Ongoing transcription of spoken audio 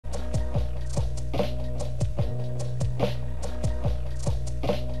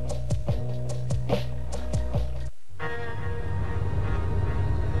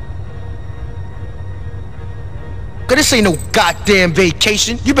Cause this ain't no goddamn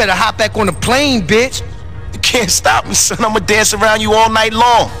vacation. You better hop back on the plane, bitch. You can't stop me, son. I'ma dance around you all night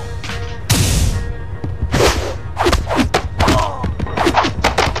long.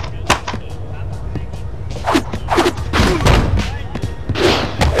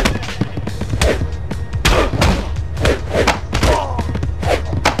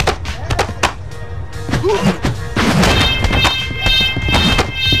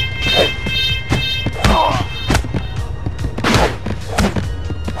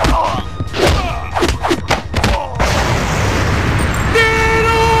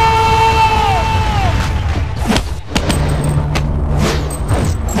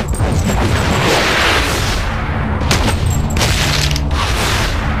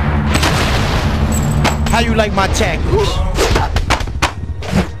 How you like my tactics?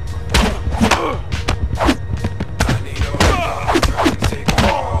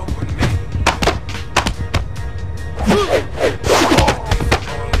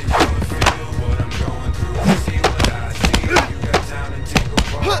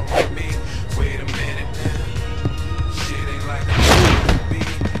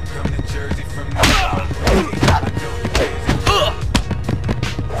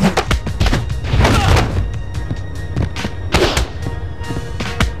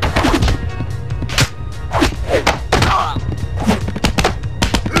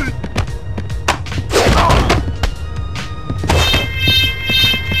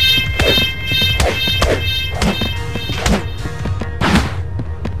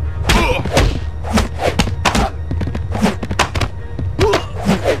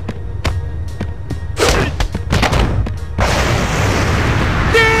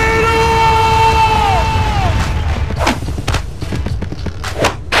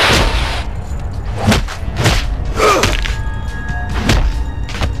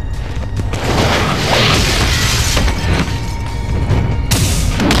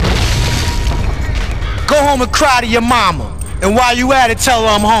 Go home and cry to your mama. And while you at it, tell her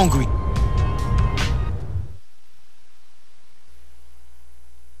I'm hungry.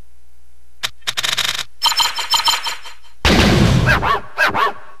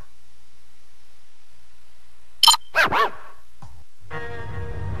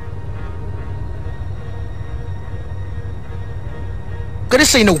 Cause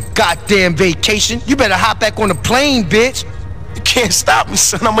this ain't no goddamn vacation. You better hop back on the plane, bitch. You can't stop me,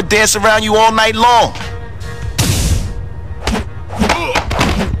 son. I'ma dance around you all night long.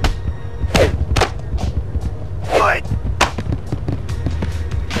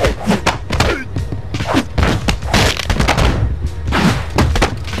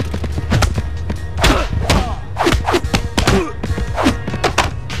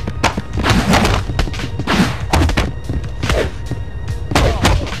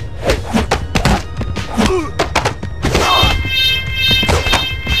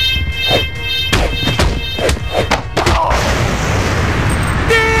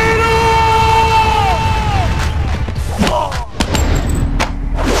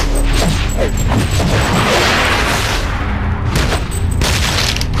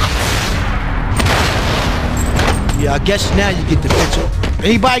 Yeah, I guess now you get the picture.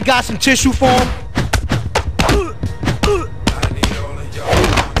 Anybody got some tissue for him?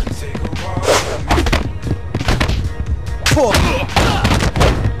 Poor.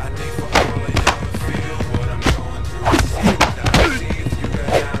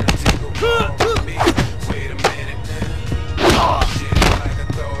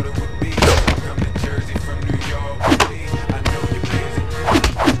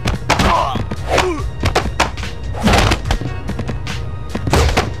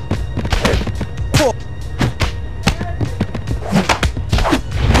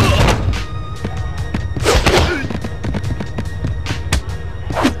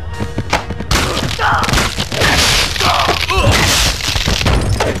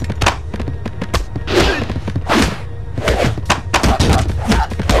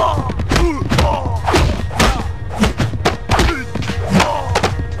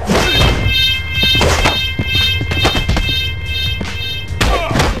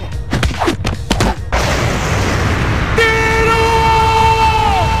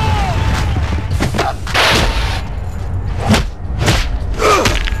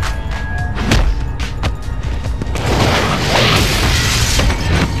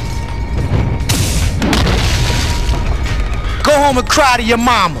 Go home and cry to your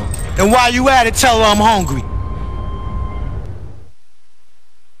mama. And while you at it, tell her I'm hungry.